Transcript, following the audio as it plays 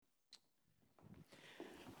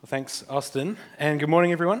Well, thanks, Austin, and good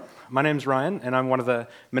morning, everyone. My name's Ryan, and I'm one of the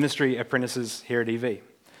ministry apprentices here at EV.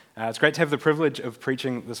 It's great to have the privilege of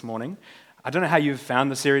preaching this morning. I don't know how you've found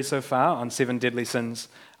the series so far on 7 Deadly Sins.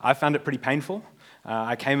 I found it pretty painful.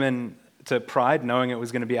 I came in to Pride knowing it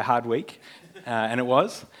was going to be a hard week, and it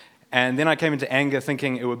was. And then I came into anger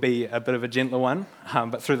thinking it would be a bit of a gentler one,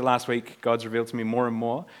 but through the last week, God's revealed to me more and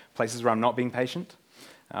more places where I'm not being patient.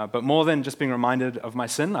 But more than just being reminded of my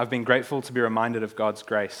sin, I've been grateful to be reminded of God's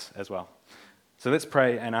grace as well. So let's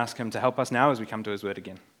pray and ask Him to help us now as we come to His word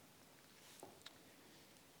again.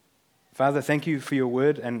 Father, thank you for your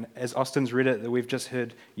word, and as Austin's read it, that we've just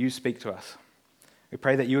heard you speak to us. We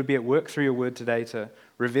pray that you would be at work through your word today to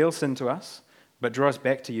reveal sin to us, but draw us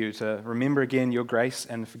back to you to remember again your grace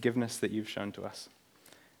and the forgiveness that you've shown to us.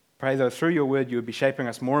 Pray, though, through your word, you would be shaping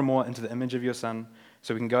us more and more into the image of your Son,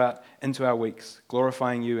 so we can go out into our weeks,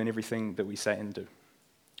 glorifying you in everything that we say and do.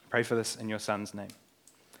 Pray for this in your Son's name.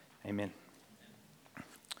 Amen.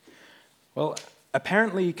 Well,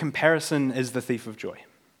 apparently comparison is the thief of joy.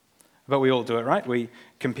 But we all do it, right? We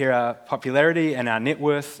compare our popularity and our net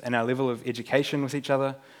worth and our level of education with each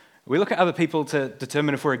other. We look at other people to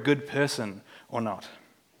determine if we're a good person or not.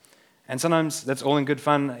 And sometimes that's all in good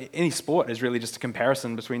fun. Any sport is really just a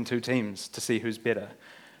comparison between two teams to see who's better.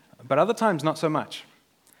 But other times, not so much.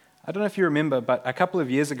 I don't know if you remember, but a couple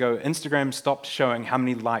of years ago, Instagram stopped showing how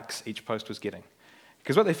many likes each post was getting.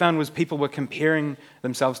 Because what they found was people were comparing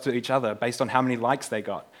themselves to each other based on how many likes they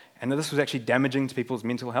got. And this was actually damaging to people's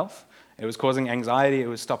mental health. It was causing anxiety. It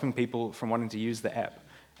was stopping people from wanting to use the app.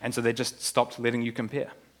 And so they just stopped letting you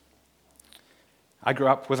compare. I grew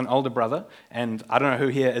up with an older brother, and I don't know who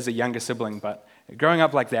here is a younger sibling, but growing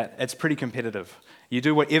up like that, it's pretty competitive. You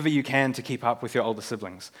do whatever you can to keep up with your older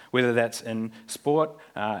siblings, whether that's in sport,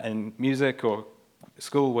 in music, or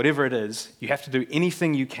school, whatever it is. You have to do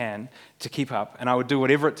anything you can to keep up, and I would do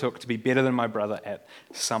whatever it took to be better than my brother at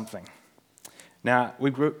something. Now,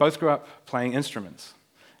 we both grew up playing instruments,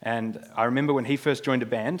 and I remember when he first joined a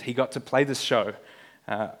band, he got to play this show,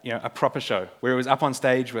 a proper show, where it was up on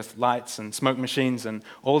stage with lights and smoke machines and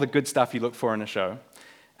all the good stuff you look for in a show.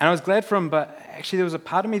 And I was glad for him, but actually there was a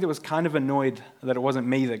part of me that was kind of annoyed that it wasn't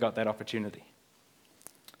me that got that opportunity.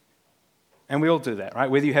 And we all do that, right?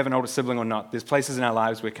 Whether you have an older sibling or not, there's places in our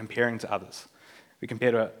lives we're comparing to others. We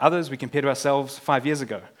compare to others, we compare to ourselves 5 years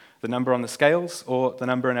ago, the number on the scales or the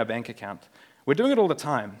number in our bank account. We're doing it all the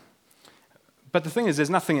time. But the thing is, there's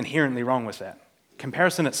nothing inherently wrong with that.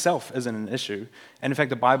 Comparison itself isn't an issue, and in fact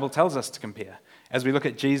the Bible tells us to compare. As we look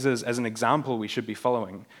at Jesus as an example we should be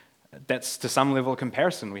following, that's to some level a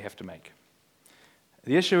comparison we have to make.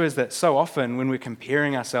 The issue is that so often when we're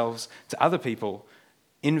comparing ourselves to other people,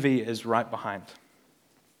 envy is right behind.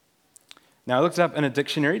 Now I looked up in a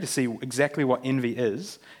dictionary to see exactly what envy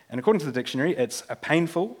is, and according to the dictionary, it's a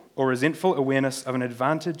painful or resentful awareness of an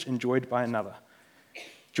advantage enjoyed by another,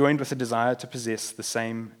 joined with a desire to possess the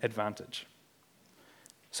same advantage.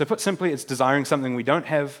 So put simply, it's desiring something we don't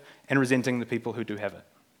have and resenting the people who do have it,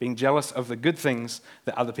 being jealous of the good things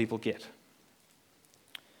that other people get.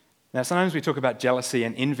 Now, sometimes we talk about jealousy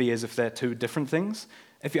and envy as if they're two different things.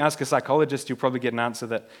 If you ask a psychologist, you'll probably get an answer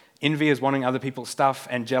that envy is wanting other people's stuff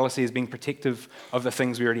and jealousy is being protective of the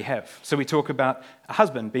things we already have. So we talk about a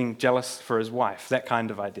husband being jealous for his wife, that kind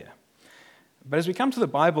of idea. But as we come to the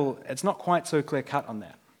Bible, it's not quite so clear-cut on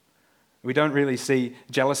that. We don't really see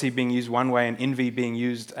jealousy being used one way and envy being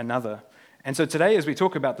used another. And so today, as we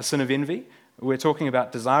talk about the sin of envy, we're talking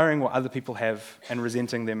about desiring what other people have and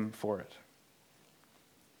resenting them for it.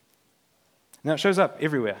 Now, it shows up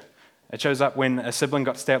everywhere. It shows up when a sibling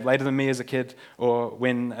got to stay up later than me as a kid, or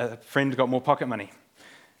when a friend got more pocket money.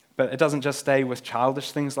 But it doesn't just stay with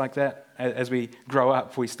childish things like that. As we grow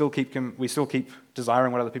up, we still keep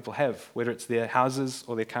desiring what other people have, whether it's their houses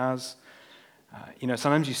or their cars.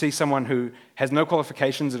 Sometimes you see someone who has no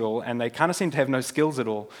qualifications at all, and they kind of seem to have no skills at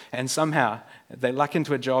all, and somehow they luck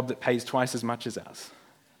into a job that pays twice as much as ours.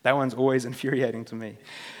 That one's always infuriating to me.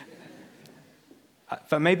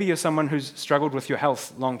 But maybe you're someone who's struggled with your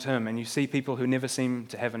health long term, and you see people who never seem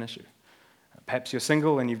to have an issue. Perhaps you're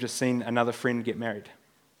single and you've just seen another friend get married.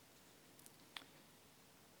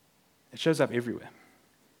 It shows up everywhere.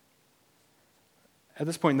 At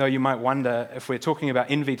this point, though, you might wonder, if we're talking about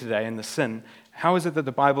envy today and the sin, how is it that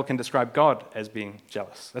the Bible can describe God as being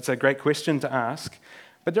jealous? That's a great question to ask,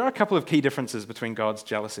 but there are a couple of key differences between God's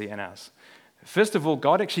jealousy and ours. First of all,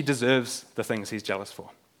 God actually deserves the things he's jealous for.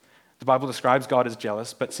 The Bible describes God as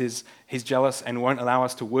jealous, but says he's jealous and won't allow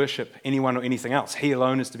us to worship anyone or anything else. He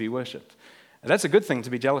alone is to be worshipped. That's a good thing to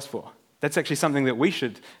be jealous for. That's actually something that we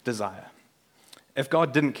should desire. If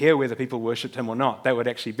God didn't care whether people worshipped him or not, that would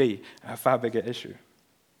actually be a far bigger issue.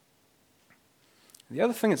 The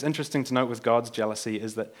other thing that's interesting to note with God's jealousy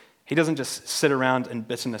is that he doesn't just sit around in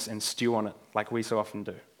bitterness and stew on it like we so often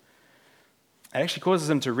do. It actually causes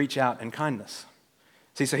him to reach out in kindness.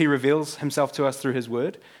 See, so he reveals himself to us through his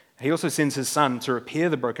word. He also sends his son to repair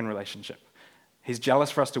the broken relationship. He's jealous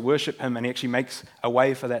for us to worship him, and he actually makes a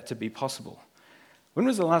way for that to be possible. When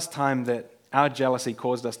was the last time that our jealousy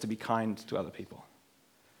caused us to be kind to other people?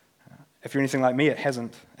 If you're anything like me, it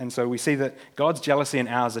hasn't. And so we see that God's jealousy and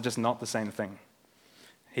ours are just not the same thing.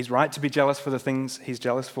 He's right to be jealous for the things he's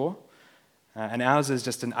jealous for, and ours is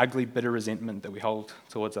just an ugly, bitter resentment that we hold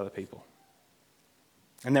towards other people.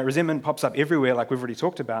 And that resentment pops up everywhere, like we've already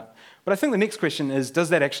talked about. But I think the next question is, does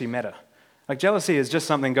that actually matter? Like, jealousy is just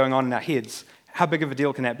something going on in our heads. How big of a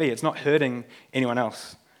deal can that be? It's not hurting anyone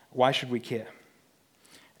else. Why should we care?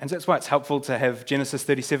 And so that's why it's helpful to have Genesis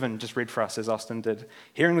 37 just read for us, as Austin did,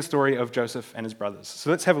 hearing the story of Joseph and his brothers. So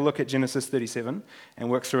let's have a look at Genesis 37 and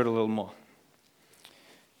work through it a little more.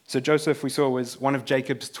 So Joseph, we saw, was one of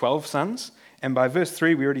Jacob's 12 sons, and by verse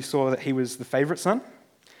 3, we already saw that he was the favorite son.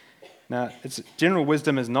 Now, it's general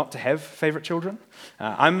wisdom is not to have favorite children.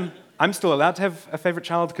 I'm still allowed to have a favorite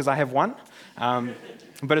child because I have one,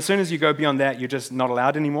 but as soon as you go beyond that, you're just not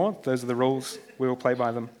allowed anymore. Those are the rules. We will play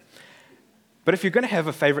by them. But if you're going to have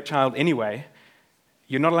a favorite child anyway,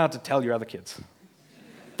 you're not allowed to tell your other kids.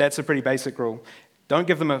 That's a pretty basic rule. Don't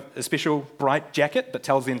give them a special bright jacket that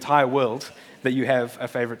tells the entire world that you have a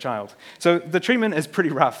favorite child. So the treatment is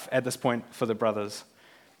pretty rough at this point for the brothers.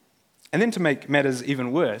 And then to make matters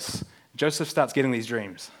even worse, Joseph starts getting these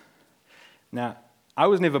dreams. Now, I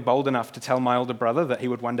was never bold enough to tell my older brother that he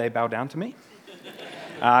would one day bow down to me.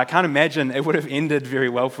 I can't imagine it would have ended very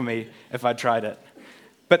well for me if I'd tried it.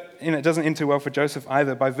 But it doesn't end too well for Joseph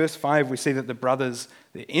either. By verse 5, we see that the brothers,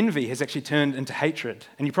 the envy has actually turned into hatred.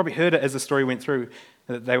 And you probably heard it as the story went through,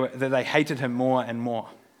 that they hated him more and more.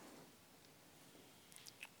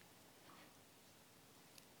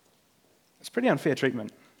 It's pretty unfair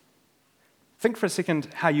treatment. Think for a second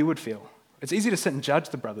how you would feel. It's easy to sit and judge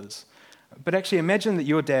the brothers, but actually imagine that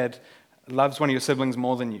your dad loves one of your siblings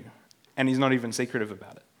more than you, and he's not even secretive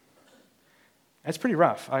about it. That's pretty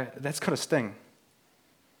rough. That's got to sting.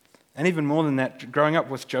 And even more than that, growing up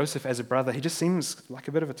with Joseph as a brother, he just seems like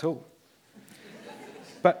a bit of a tool.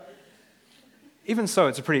 But even so,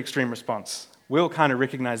 it's a pretty extreme response. We'll kind of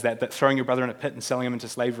recognize that throwing your brother in a pit and selling him into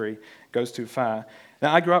slavery goes too far.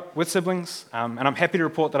 Now, I grew up with siblings, and I'm happy to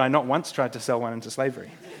report that I not once tried to sell one into slavery.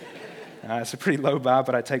 It's a pretty low bar,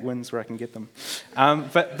 but I take wins where I can get them.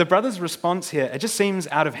 But the brothers' response here, it just seems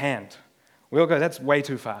out of hand. We all go, that's way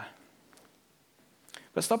too far.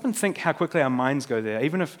 But stop and think how quickly our minds go there,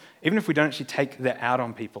 even if we don't actually take that out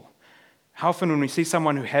on people. How often when we see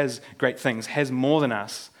someone who has great things, has more than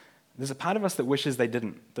us, there's a part of us that wishes they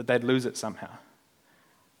didn't, that they'd lose it somehow.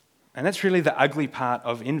 And that's really the ugly part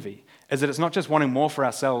of envy, is that it's not just wanting more for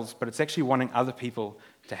ourselves, but it's actually wanting other people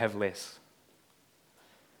to have less.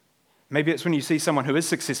 Maybe it's when you see someone who is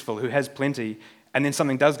successful, who has plenty, and then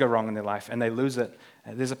something does go wrong in their life and they lose it.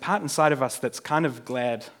 There's a part inside of us that's kind of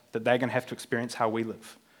glad that they're going to have to experience how we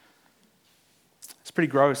live. It's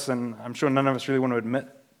pretty gross, and I'm sure none of us really want to admit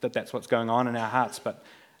that that's what's going on in our hearts, but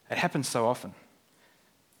it happens so often.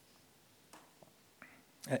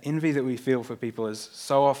 Envy that we feel for people is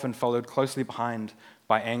so often followed closely behind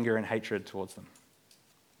by anger and hatred towards them.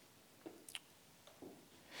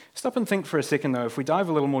 Stop and think for a second, though, if we dive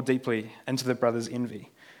a little more deeply into the brothers'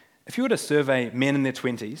 envy. If you were to survey men in their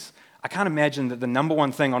 20s, I can't imagine that the number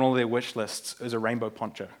one thing on all their wish lists is a rainbow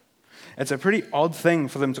poncho. It's a pretty odd thing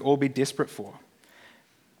for them to all be desperate for.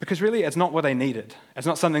 Because really, it's not what they needed. It's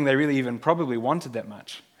not something they really even probably wanted that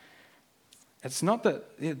much. It's not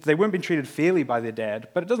that they weren't being treated fairly by their dad,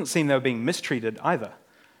 but it doesn't seem they were being mistreated either.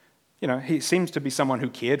 He seems to be someone who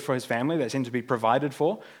cared for his family. They seemed to be provided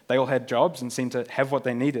for. They all had jobs and seemed to have what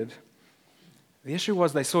they needed. The issue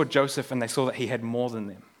was they saw Joseph and they saw that he had more than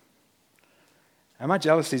them. And my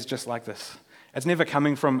jealousy is just like this. It's never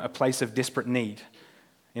coming from a place of desperate need.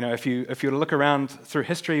 If you were to look around through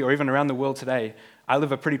history or even around the world today, I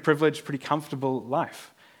live a pretty privileged, pretty comfortable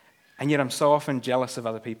life. And yet I'm so often jealous of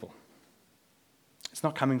other people. It's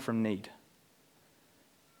not coming from need.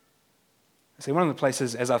 See, one of the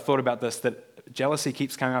places, as I've thought about this, that jealousy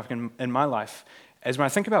keeps coming up in my life is when I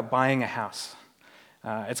think about buying a house.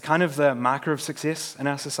 It's kind of the marker of success in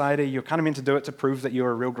our society. You're kind of meant to do it to prove that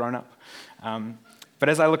you're a real grown-up. But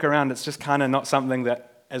as I look around, it's just kind of not something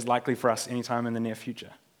that is likely for us anytime in the near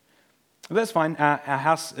future. But that's fine. Our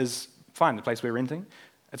house is fine, the place we're renting.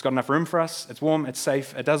 It's got enough room for us. It's warm. It's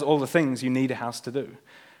safe. It does all the things you need a house to do.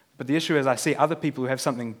 But the issue is I see other people who have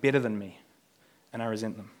something better than me, and I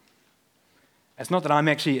resent them. It's not that I'm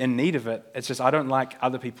actually in need of it, it's just I don't like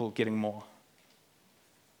other people getting more.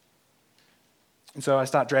 And so I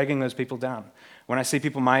start dragging those people down. When I see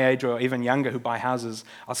people my age or even younger who buy houses,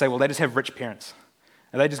 I'll say, well, they just have rich parents.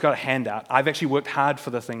 And they just got a handout. I've actually worked hard for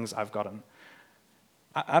the things I've gotten.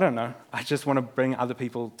 I don't know. I just want to bring other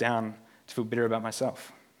people down to feel better about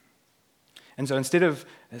myself. And so instead of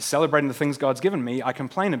celebrating the things God's given me, I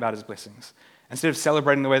complain about his blessings. Instead of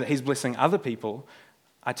celebrating the way that he's blessing other people,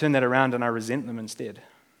 I turn that around and I resent them instead.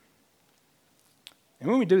 And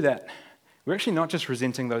when we do that, we're actually not just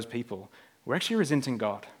resenting those people, we're actually resenting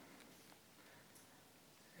God.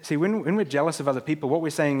 See, when we're jealous of other people, what we're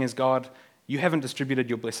saying is, God, you haven't distributed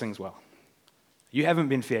your blessings well. You haven't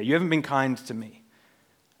been fair. You haven't been kind to me.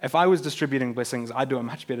 If I was distributing blessings, I'd do a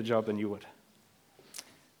much better job than you would.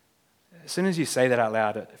 As soon as you say that out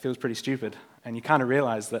loud, it feels pretty stupid, and you kind of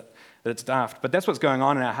realize that it's daft. But that's what's going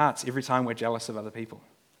on in our hearts every time we're jealous of other people.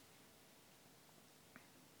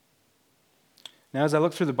 Now, as I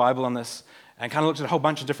looked through the Bible on this, and kind of looked at a whole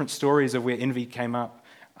bunch of different stories of where envy came up,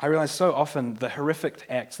 I realized so often the horrific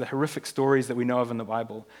acts, the horrific stories that we know of in the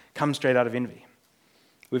Bible come straight out of envy.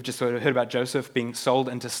 We've just sort of heard about Joseph being sold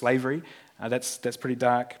into slavery. That's pretty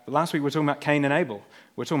dark. But last week we were talking about Cain and Abel.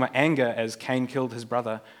 We're talking about anger as Cain killed his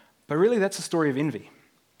brother. But really that's a story of envy.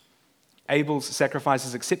 Abel's sacrifice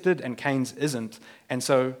is accepted and Cain's isn't. And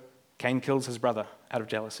so Cain kills his brother out of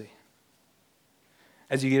jealousy.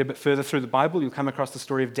 As you get a bit further through the Bible, you'll come across the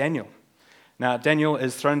story of Daniel. Now, Daniel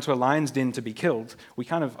is thrown into a lion's den to be killed. We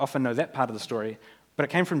kind of often know that part of the story, but it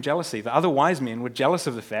came from jealousy. The other wise men were jealous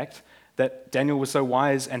of the fact that Daniel was so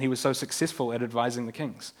wise and he was so successful at advising the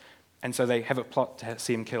kings. And so they have a plot to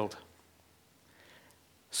see him killed.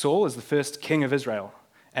 Saul is the first king of Israel.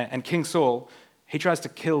 And King Saul, he tries to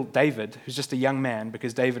kill David, who's just a young man,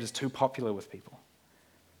 because David is too popular with people.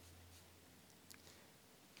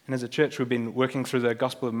 And as a church, we've been working through the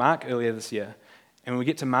Gospel of Mark earlier this year. And when we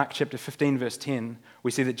get to Mark chapter 15, verse 10,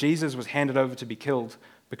 we see that Jesus was handed over to be killed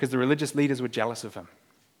because the religious leaders were jealous of him.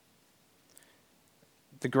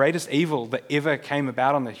 The greatest evil that ever came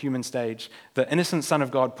about on the human stage, the innocent Son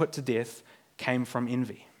of God put to death, came from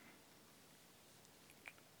envy.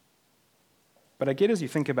 But I get as you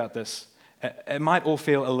think about this, it might all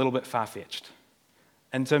feel a little bit far-fetched.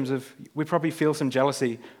 In terms of, we probably feel some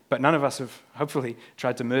jealousy, but none of us have hopefully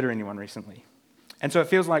tried to murder anyone recently. And so it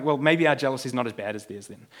feels like, well, maybe our jealousy is not as bad as theirs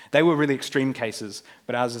then. They were really extreme cases,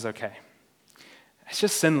 but ours is okay. It's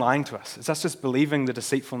just sin lying to us. It's us just believing the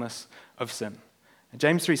deceitfulness of sin.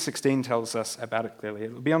 James 3:16 tells us about it clearly.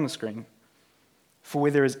 It will be on the screen. For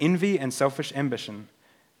where there is envy and selfish ambition,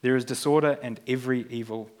 there is disorder and every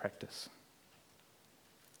evil practice.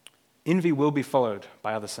 Envy will be followed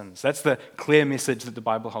by other sins. That's the clear message that the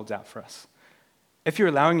Bible holds out for us. If you're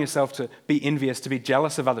allowing yourself to be envious, to be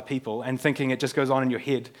jealous of other people, and thinking it just goes on in your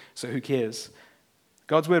head, so who cares?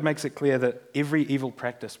 God's word makes it clear that every evil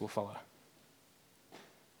practice will follow.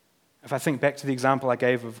 If I think back to the example I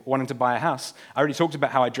gave of wanting to buy a house, I already talked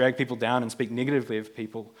about how I drag people down and speak negatively of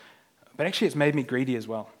people, but actually it's made me greedy as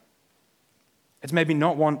well. It's made me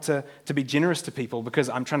not want to be generous to people because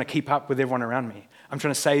I'm trying to keep up with everyone around me. I'm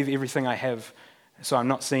trying to save everything I have so I'm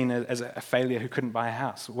not seen as a failure who couldn't buy a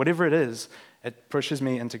house. Whatever it is, it pushes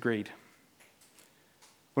me into greed.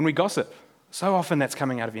 When we gossip, so often that's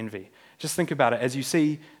coming out of envy. Just think about it. As you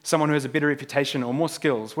see someone who has a better reputation or more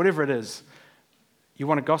skills, whatever it is, you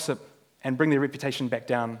want to gossip and bring their reputation back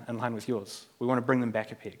down in line with yours. We want to bring them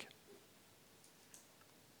back a peg.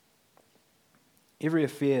 Every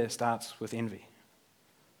affair starts with envy.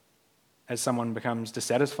 As someone becomes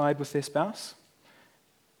dissatisfied with their spouse,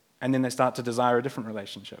 and then they start to desire a different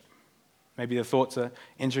relationship. Maybe the thoughts are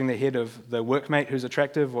entering the head of the workmate who's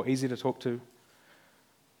attractive or easy to talk to.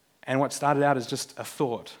 And what started out as just a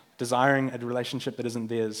thought, desiring a relationship that isn't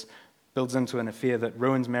theirs, builds into an affair that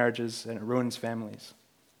ruins marriages and it ruins families.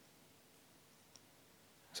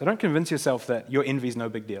 So don't convince yourself that your envy is no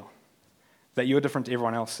big deal, that you're different to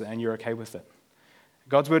everyone else and you're okay with it.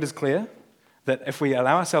 God's word is clear that if we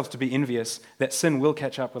allow ourselves to be envious, that sin will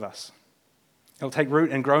catch up with us. It'll take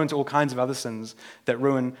root and grow into all kinds of other sins that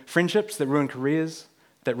ruin friendships, that ruin careers,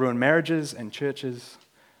 that ruin marriages and churches.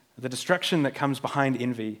 The destruction that comes behind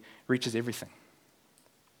envy reaches everything.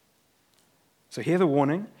 So hear the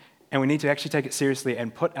warning, and we need to actually take it seriously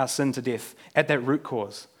and put our sin to death at that root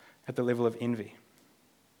cause, at the level of envy.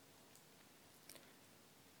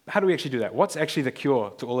 How do we actually do that? What's actually the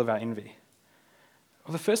cure to all of our envy?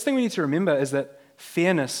 Well, the first thing we need to remember is that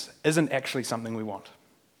fairness isn't actually something we want.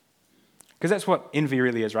 Because that's what envy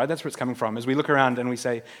really is, right? That's where it's coming from. As we look around and we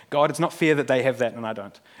say, God, it's not fair that they have that and I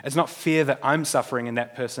don't. It's not fair that I'm suffering and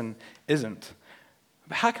that person isn't.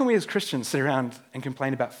 But how can we as Christians sit around and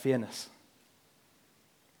complain about fairness?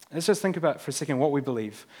 Let's just think about for a second what we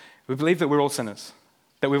believe. We believe that we're all sinners,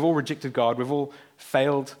 that we've all rejected God, we've all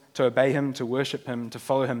failed to obey him, to worship him, to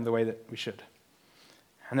follow him the way that we should.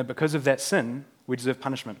 And that because of that sin, we deserve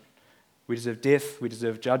punishment. We deserve death, we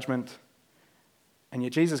deserve judgment. And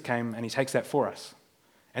yet Jesus came and he takes that for us.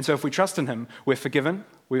 And so if we trust in him, we're forgiven,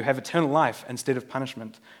 we have eternal life instead of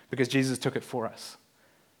punishment because Jesus took it for us.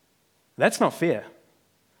 That's not fair.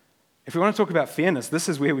 If we want to talk about fairness, this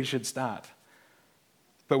is where we should start.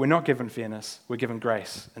 But we're not given fairness, we're given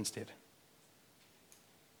grace instead.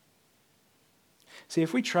 See,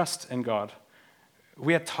 if we trust in God,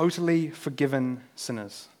 we are totally forgiven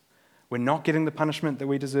sinners. We're not getting the punishment that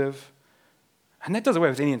we deserve. And that does away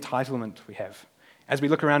with any entitlement we have. As we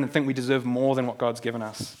look around and think we deserve more than what God's given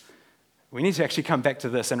us, we need to actually come back to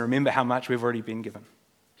this and remember how much we've already been given.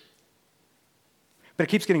 But it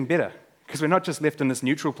keeps getting better, because we're not just left in this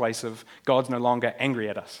neutral place of God's no longer angry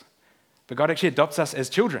at us. But God actually adopts us as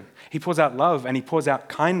children. He pours out love and he pours out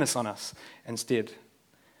kindness on us instead.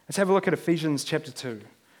 Let's have a look at Ephesians chapter 2,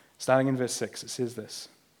 starting in verse 6. It says this: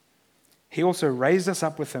 He also raised us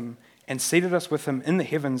up with him and seated us with him in the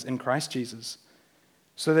heavens in Christ Jesus,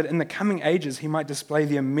 so that in the coming ages he might display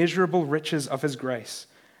the immeasurable riches of his grace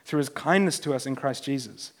through his kindness to us in Christ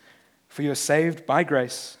Jesus. For you are saved by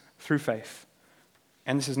grace through faith.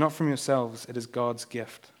 And this is not from yourselves, it is God's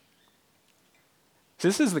gift. So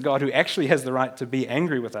this is the God who actually has the right to be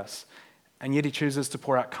angry with us, and yet he chooses to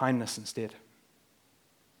pour out kindness instead.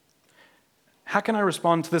 How can I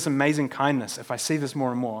respond to this amazing kindness if I see this more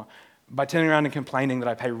and more by turning around and complaining that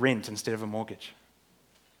I pay rent instead of a mortgage?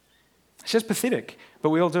 It's just pathetic, but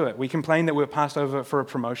we all do it. We complain that we're passed over for a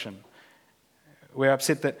promotion. We're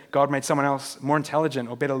upset that God made someone else more intelligent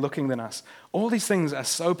or better looking than us. All these things are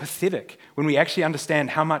so pathetic when we actually understand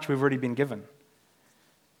how much we've already been given.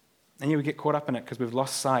 And yet we get caught up in it because we've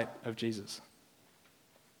lost sight of Jesus.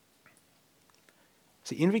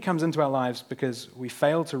 See, envy comes into our lives because we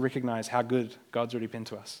fail to recognize how good God's already been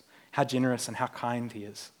to us, how generous and how kind he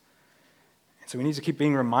is. And so we need to keep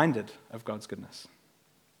being reminded of God's goodness.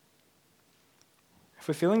 If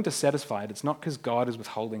we're feeling dissatisfied, it's not because God is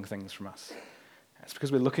withholding things from us. It's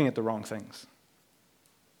because we're looking at the wrong things.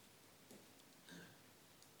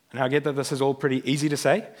 And I get that this is all pretty easy to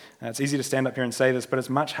say. It's easy to stand up here and say this, but it's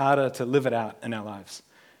much harder to live it out in our lives.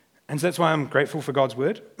 And so that's why I'm grateful for God's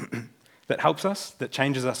word that helps us, that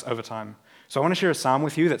changes us over time. So I want to share a psalm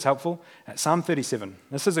with you that's helpful. Psalm 37.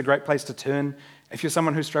 This is a great place to turn if you're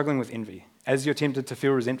someone who's struggling with envy. As you're tempted to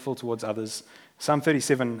feel resentful towards others, Psalm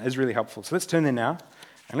 37 is really helpful. So let's turn there now,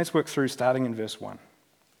 and let's work through starting in verse 1.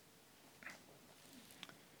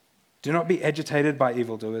 Do not be agitated by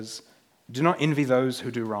evildoers. Do not envy those who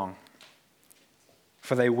do wrong,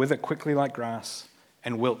 for they wither quickly like grass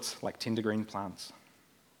and wilt like tender green plants.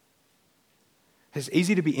 It's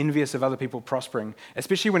easy to be envious of other people prospering,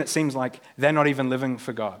 especially when it seems like they're not even living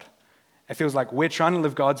for God. It feels like we're trying to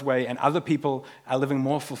live God's way and other people are living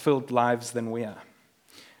more fulfilled lives than we are.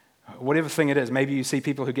 Whatever thing it is, maybe you see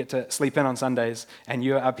people who get to sleep in on Sundays and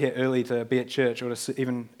you're up here early to be at church or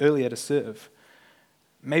even earlier to serve.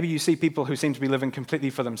 Maybe you see people who seem to be living completely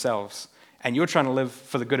for themselves and you're trying to live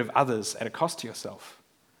for the good of others at a cost to yourself.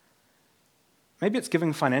 Maybe it's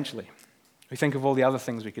giving financially. We think of all the other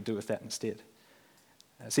things we could do with that instead.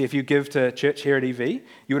 See, if you give to church here at EV,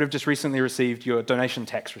 you would have just recently received your donation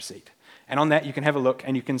tax receipt. And on that, you can have a look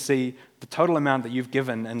and you can see the total amount that you've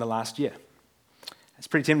given in the last year. It's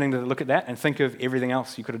pretty tempting to look at that and think of everything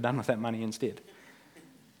else you could have done with that money instead.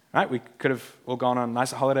 Right? We could have all gone on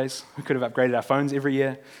nicer holidays. We could have upgraded our phones every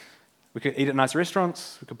year. We could eat at nicer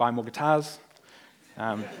restaurants. We could buy more guitars.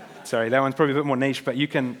 Sorry, that one's probably a bit more niche, but you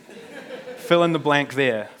can fill in the blank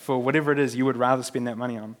there for whatever it is you would rather spend that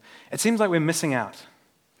money on. It seems like we're missing out.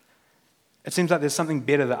 It seems like there's something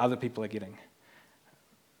better that other people are getting.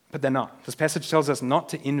 But they're not. This passage tells us not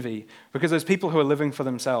to envy because those people who are living for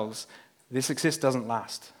themselves, their success doesn't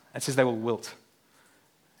last. It says they will wilt.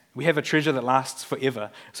 We have a treasure that lasts forever,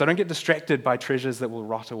 so don't get distracted by treasures that will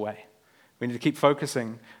rot away. We need to keep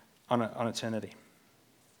focusing on eternity.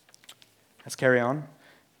 Let's carry on.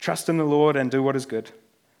 Trust in the Lord and do what is good.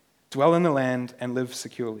 Dwell in the land and live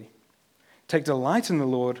securely. Take delight in the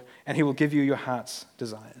Lord, and he will give you your heart's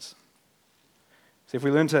desires. So if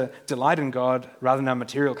we learn to delight in God rather than our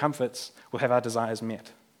material comforts, we'll have our desires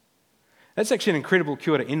met. That's actually an incredible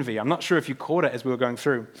cure to envy. I'm not sure if you caught it as we were going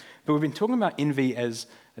through, but we've been talking about envy as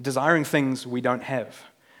desiring things we don't have.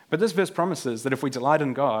 But this verse promises that if we delight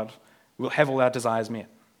in God, we'll have all our desires met.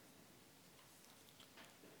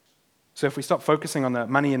 So if we stop focusing on the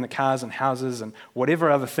money and the cars and houses and whatever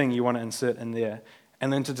other thing you want to insert in there,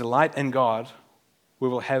 and learn to delight in God, we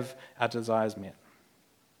will have our desires met.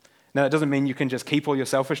 Now, that doesn't mean you can just keep all your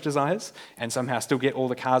selfish desires and somehow still get all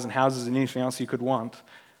the cars and houses and anything else you could want.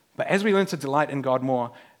 But as we learn to delight in God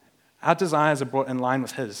more, our desires are brought in line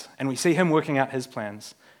with His, and we see Him working out His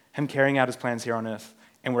plans, Him carrying out His plans here on earth,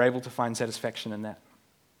 and we're able to find satisfaction in that.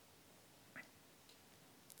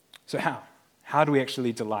 So how? How do we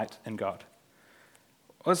actually delight in God?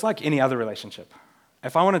 Well, it's like any other relationship.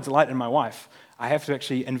 If I want to delight in my wife, I have to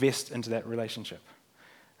actually invest into that relationship.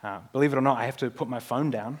 Believe it or not, I have to put my phone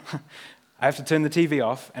down. I have to turn the TV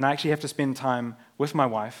off, and I actually have to spend time with my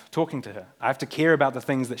wife talking to her. I have to care about the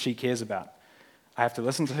things that she cares about. I have to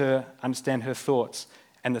listen to her, understand her thoughts,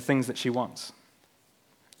 and the things that she wants.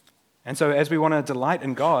 And so as we want to delight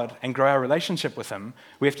in God and grow our relationship with Him,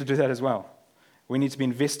 we have to do that as well. We need to be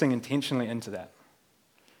investing intentionally into that.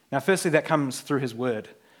 Now, firstly, that comes through His Word,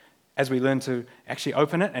 as we learn to actually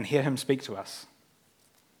open it and hear Him speak to us.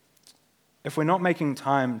 If we're not making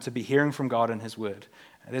time to be hearing from God in His Word,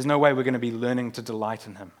 there's no way we're going to be learning to delight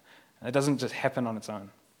in Him. It doesn't just happen on its own.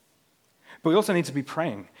 But we also need to be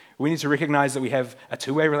praying. We need to recognize that we have a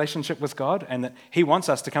two-way relationship with God and that He wants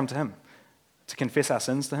us to come to Him, to confess our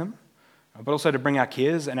sins to Him, but also to bring our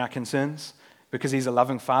cares and our concerns because He's a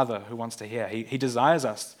loving Father who wants to hear. He desires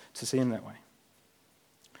us to see Him that way.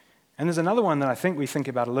 And there's another one that I think we think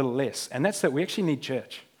about a little less, and that's that we actually need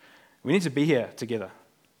church. We need to be here together.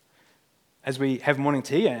 As we have morning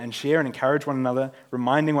tea and share and encourage one another,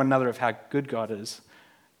 reminding one another of how good God is,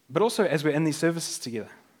 but also as we're in these services together,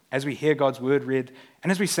 as we hear God's word read,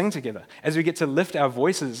 and as we sing together, as we get to lift our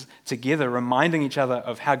voices together, reminding each other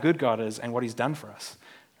of how good God is and what He's done for us.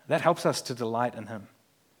 That helps us to delight in Him.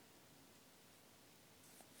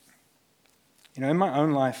 You know, in my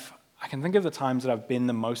own life, I can think of the times that I've been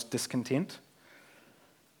the most discontent.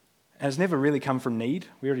 And it's never really come from need.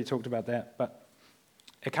 We already talked about that. But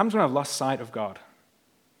it comes when I've lost sight of God.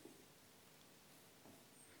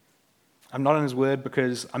 I'm not in His Word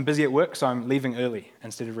because I'm busy at work, so I'm leaving early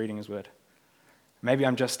instead of reading His Word. Maybe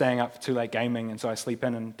I'm just staying up too late gaming, and so I sleep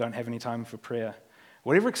in and don't have any time for prayer.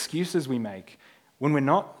 Whatever excuses we make, when we're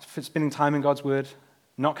not spending time in God's Word,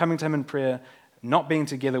 not coming to Him in prayer, not being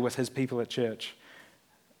together with His people at church,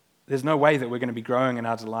 there's no way that we're going to be growing in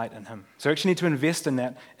our delight in Him. So we actually need to invest in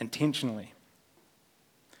that intentionally.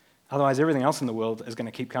 Otherwise, everything else in the world is going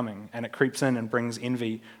to keep coming, and it creeps in and brings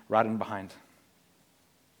envy right in behind.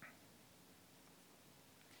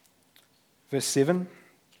 Verse 7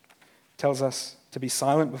 tells us to be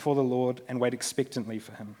silent before the Lord and wait expectantly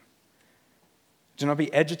for Him. Do not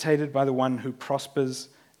be agitated by the one who prospers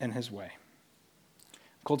in his way.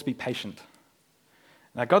 We're called to be patient.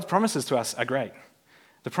 Now, God's promises to us are great.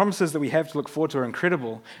 The promises that we have to look forward to are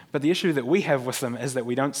incredible, but the issue that we have with them is that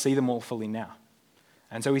we don't see them all fully now.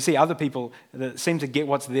 And so we see other people that seem to get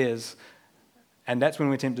what's theirs, and that's when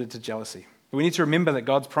we're tempted to jealousy. But we need to remember that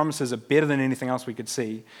God's promises are better than anything else we could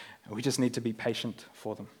see, and we just need to be patient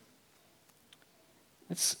for them.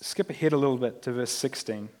 Let's skip ahead a little bit to verse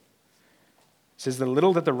 16. It says, "The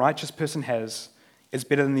little that the righteous person has is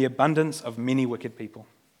better than the abundance of many wicked people.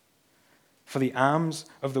 For the arms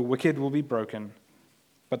of the wicked will be broken,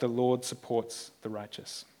 but the Lord supports the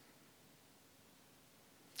righteous."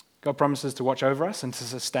 God promises to watch over us and to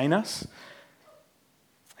sustain us.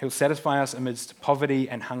 He'll satisfy us amidst poverty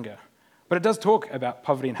and hunger. But it does talk about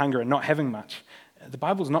poverty and hunger and not having much. The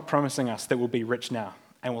Bible's not promising us that we'll be rich now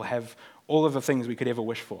and we'll have all of the things we could ever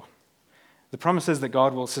wish for. The promise is that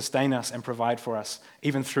God will sustain us and provide for us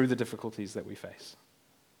even through the difficulties that we face.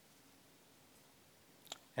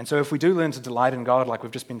 And so if we do learn to delight in God like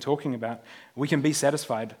we've just been talking about, we can be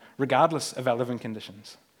satisfied regardless of our living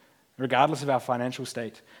conditions, regardless of our financial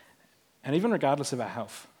state, and even regardless of our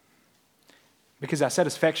health. Because our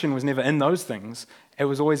satisfaction was never in those things, it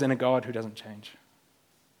was always in a God who doesn't change.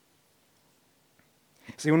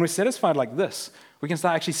 See, when we're satisfied like this, we can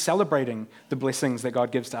start actually celebrating the blessings that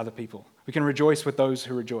God gives to other people. We can rejoice with those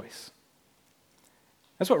who rejoice.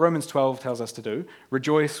 That's what Romans 12 tells us to do.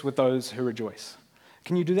 Rejoice with those who rejoice.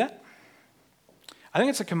 Can you do that? I think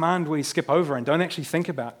it's a command we skip over and don't actually think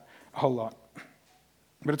about a whole lot.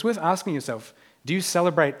 But it's worth asking yourself, do you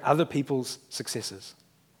celebrate other people's successes?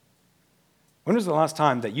 When was the last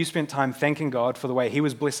time that you spent time thanking God for the way He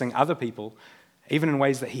was blessing other people, even in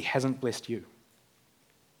ways that He hasn't blessed you?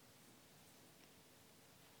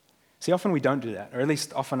 See, often we don't do that, or at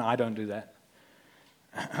least often I don't do that.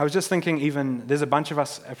 I was just thinking there's a bunch of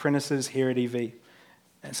us apprentices here at EV,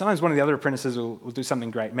 and sometimes one of the other apprentices will do something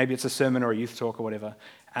great. Maybe it's a sermon or a youth talk or whatever,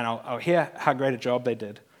 and I'll hear how great a job they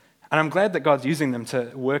did. And I'm glad that God's using them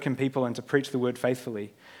to work in people and to preach the word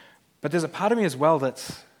faithfully. But there's a part of me as well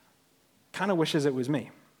that's kind of wishes it was me.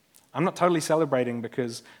 I'm not totally celebrating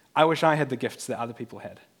because I wish I had the gifts that other people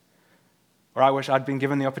had. Or I wish I'd been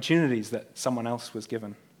given the opportunities that someone else was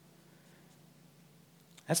given.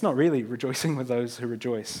 That's not really rejoicing with those who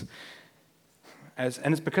rejoice.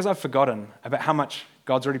 And it's because I've forgotten about how much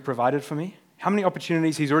God's already provided for me, how many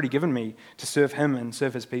opportunities He's already given me to serve Him and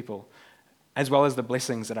serve His people, as well as the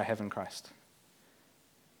blessings that I have in Christ.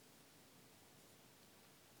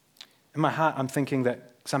 In my heart, I'm thinking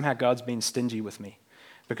that somehow God's been stingy with me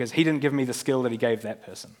because He didn't give me the skill that He gave that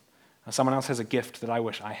person. Or someone else has a gift that I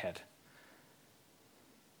wish I had.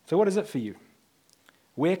 So what is it for you?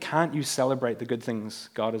 Where can't you celebrate the good things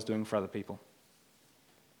God is doing for other people?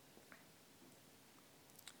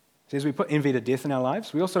 See, as we put envy to death in our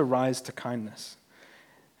lives, we also rise to kindness.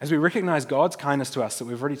 As we recognize God's kindness to us that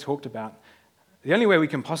we've already talked about, the only way we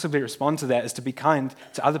can possibly respond to that is to be kind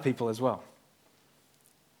to other people as well.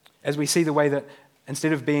 As we see the way that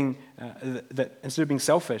instead of being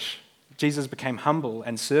selfish, Jesus became humble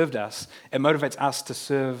and served us, it motivates us to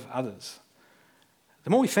serve others. The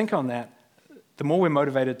more we think on that, the more we're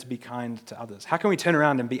motivated to be kind to others. How can we turn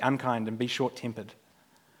around and be unkind and be short-tempered?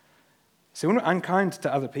 So when we're unkind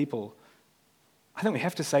to other people, I think we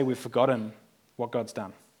have to say we've forgotten what God's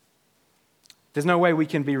done. There's no way we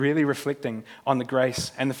can be really reflecting on the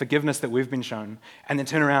grace and the forgiveness that we've been shown and then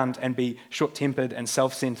turn around and be short-tempered and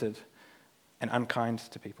self-centered and unkind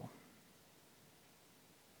to people.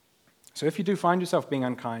 So if you do find yourself being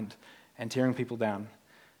unkind and tearing people down,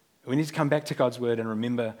 we need to come back to God's word and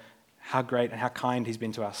remember how great and how kind He's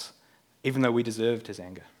been to us, even though we deserved His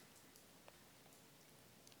anger.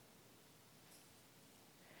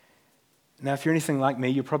 Now, if you're anything like me,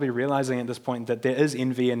 you're probably realizing at this point that there is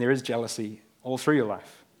envy and there is jealousy all through your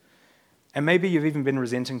life. And maybe you've even been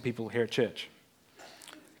resenting people here at church.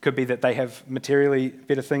 It could be that they have materially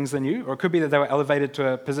better things than you, or it could be that they were elevated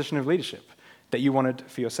to a position of leadership that you wanted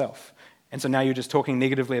for yourself. And so now you're just talking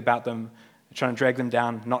negatively about them, trying to drag them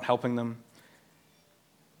down, not helping them.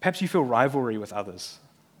 Perhaps you feel rivalry with others.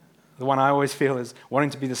 The one I always feel is wanting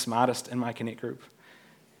to be the smartest in my Connect group.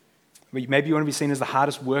 Maybe you want to be seen as the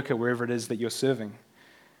hardest worker wherever it is that you're serving.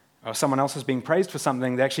 Or someone else is being praised for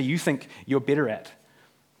something that actually you think you're better at.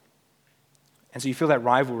 And so you feel that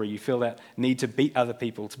rivalry, you feel that need to beat other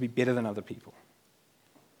people, to be better than other people.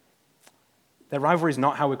 That rivalry is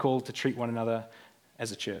not how we're called to treat one another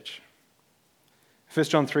as a church. 1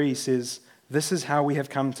 John 3 says, "This is how we have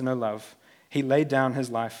come to know love. He laid down His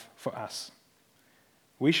life for us.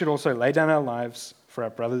 We should also lay down our lives for our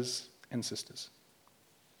brothers and sisters."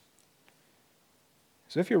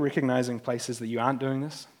 So if you're recognizing places that you aren't doing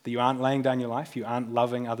this, that you aren't laying down your life, you aren't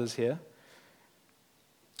loving others here,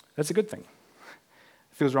 that's a good thing.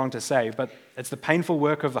 It feels wrong to say, but it's the painful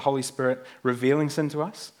work of the Holy Spirit revealing sin to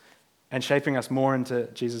us and shaping us more into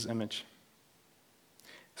Jesus' image.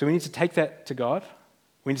 So we need to take that to God.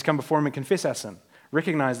 We need to come before Him and confess our sin,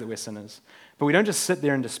 recognize that we're sinners. But we don't just sit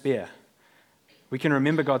there in despair. We can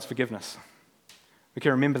remember God's forgiveness. We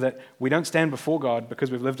can remember that we don't stand before God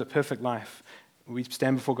because we've lived a perfect life. We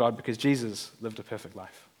stand before God because Jesus lived a perfect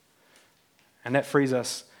life. And that frees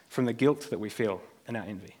us from the guilt that we feel in our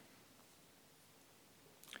envy.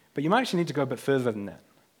 But you might actually need to go a bit further than that.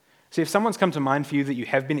 See, if someone's come to mind for you that you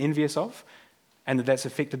have been envious of, and that's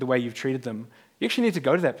affected the way you've treated them, you actually need to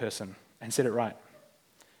go to that person and set it right.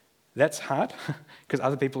 That's hard, because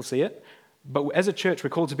other people see it. But as a church, we're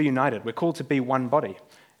called to be united. We're called to be one body.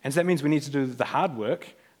 And so that means we need to do the hard work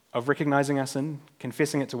of recognizing our sin,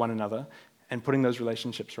 confessing it to one another, and putting those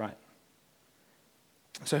relationships right.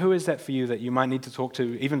 So who is that for you that you might need to talk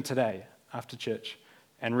to even today after church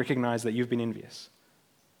and recognize that you've been envious?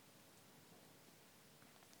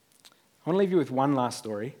 I want to leave you with one last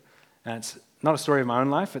story. And it's not a story of my own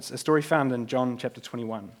life. It's a story found in John chapter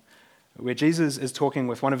 21, where Jesus is talking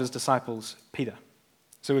with one of His disciples, Peter.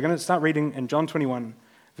 So we're going to start reading in John 21,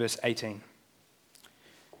 verse 18.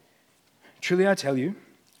 "Truly I tell you,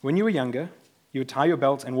 when you were younger, you would tie your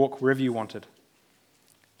belt and walk wherever you wanted.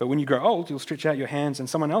 But when you grow old, you'll stretch out your hands and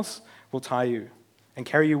someone else will tie you and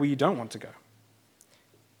carry you where you don't want to go."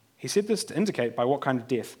 He said this to indicate by what kind of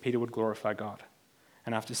death Peter would glorify God.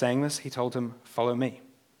 And after saying this, he told him, "Follow me."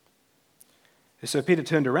 So Peter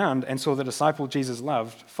turned around and saw the disciple Jesus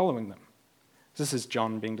loved following them. This is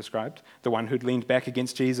John being described, the one who'd leaned back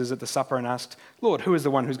against Jesus at the supper and asked, "Lord, who is the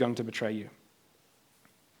one who's going to betray you?"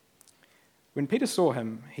 When Peter saw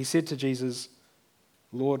him, he said to Jesus,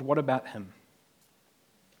 "Lord, what about him?"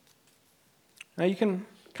 Now you can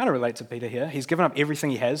kind of relate to Peter here. He's given up everything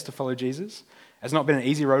he has to follow Jesus. It's not been an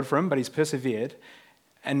easy road for him, but he's persevered.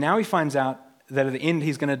 And now he finds out that at the end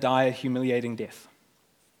he's going to die a humiliating death.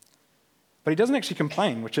 But he doesn't actually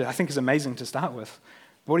complain, which I think is amazing to start with.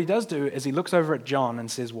 But what he does do is he looks over at John and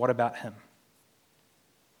says, what about him?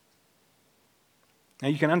 Now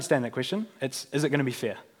you can understand that question. Is it going to be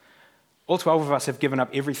fair? All 12 of us have given up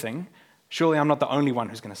everything. Surely I'm not the only one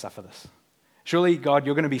who's going to suffer this. Surely, God,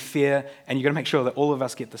 you're going to be fair and you're going to make sure that all of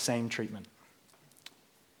us get the same treatment.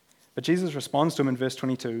 But Jesus responds to him in verse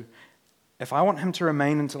 22, if I want him to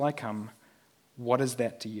remain until I come, what is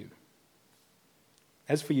that to you?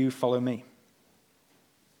 As for you, follow me.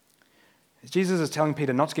 Jesus is telling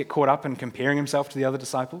Peter not to get caught up in comparing himself to the other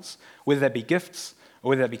disciples, whether that be gifts or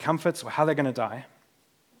whether that be comforts or how they're going to die.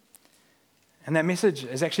 And that message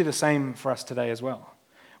is actually the same for us today as well.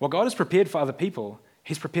 What God has prepared for other people,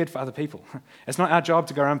 he's prepared for other people. It's not our job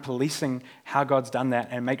to go around policing how God's done that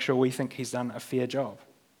and make sure we think he's done a fair job.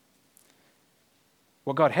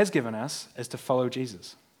 What God has given us is to follow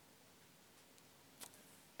Jesus.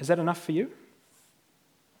 Is that enough for you?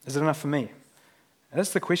 Is it enough for me? And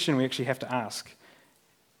that's the question we actually have to ask.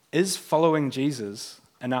 Is following Jesus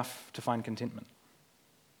enough to find contentment?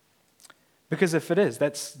 Because if it is,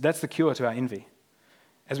 that's the cure to our envy.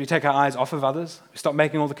 As we take our eyes off of others, we stop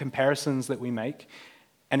making all the comparisons that we make,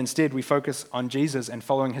 and instead we focus on Jesus and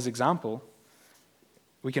following his example,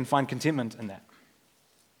 we can find contentment in that.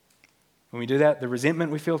 When we do that, the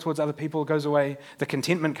resentment we feel towards other people goes away, the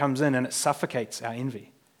contentment comes in and it suffocates our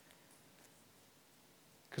envy.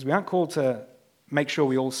 Because we aren't called to make sure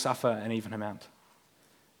we all suffer an even amount.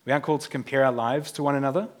 We aren't called to compare our lives to one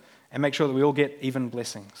another and make sure that we all get even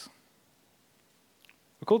blessings.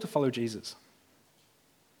 We're called to follow Jesus.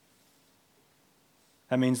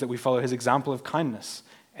 That means that we follow his example of kindness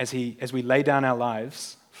as we lay down our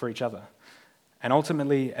lives for each other, and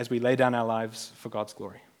ultimately as we lay down our lives for God's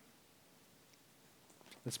glory.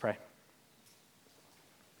 Let's pray.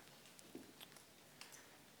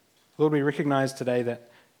 Lord, we recognize today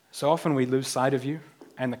that so often we lose sight of you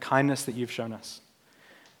and the kindness that you've shown us,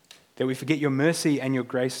 that we forget your mercy and your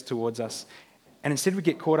grace towards us, and instead we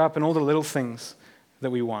get caught up in all the little things that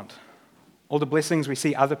we want, all the blessings we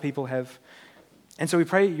see other people have. And so we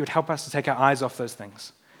pray you would help us to take our eyes off those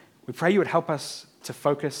things. We pray you would help us to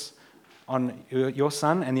focus on your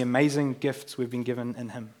Son and the amazing gifts we've been given in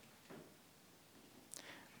him.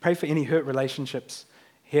 Pray for any hurt relationships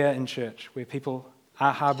here in church where people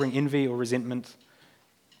are harboring envy or resentment.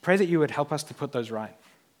 Pray that you would help us to put those right.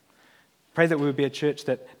 Pray that we would be a church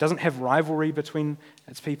that doesn't have rivalry between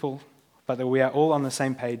its people, but that we are all on the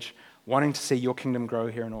same page, wanting to see your kingdom grow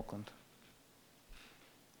here in Auckland.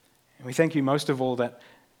 And we thank you most of all that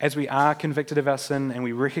as we are convicted of our sin and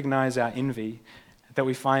we recognize our envy, that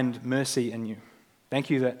we find mercy in you. Thank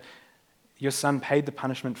you that your Son paid the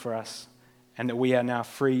punishment for us and that we are now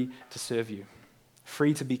free to serve you,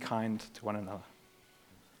 free to be kind to one another.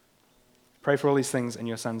 Pray for all these things in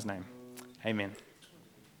your Son's name. Amen.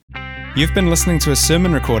 You've been listening to a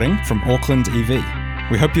sermon recording from Auckland EV.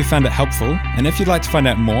 We hope you found it helpful, and if you'd like to find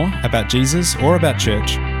out more about Jesus or about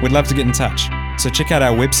church, we'd love to get in touch. So check out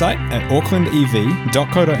our website at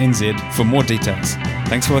aucklandev.co.nz for more details.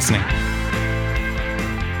 Thanks for listening.